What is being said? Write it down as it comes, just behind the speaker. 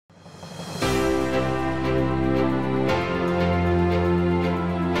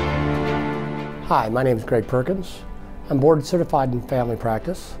Hi, my name is Greg Perkins. I'm board certified in family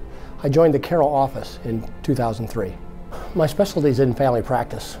practice. I joined the Carroll office in 2003. My specialty is in family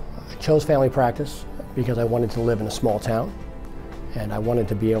practice. I chose family practice because I wanted to live in a small town and I wanted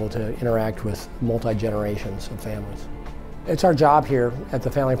to be able to interact with multi-generations of families. It's our job here at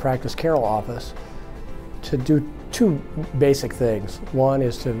the Family Practice Carroll office to do two basic things. One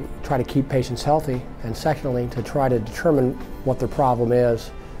is to try to keep patients healthy, and secondly, to try to determine what their problem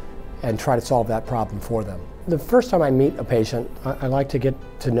is and try to solve that problem for them. The first time I meet a patient, I like to get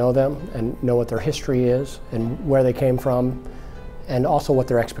to know them and know what their history is and where they came from, and also what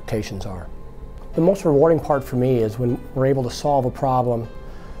their expectations are. The most rewarding part for me is when we're able to solve a problem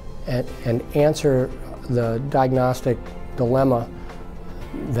and answer the diagnostic dilemma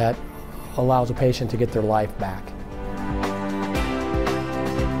that allows a patient to get their life back.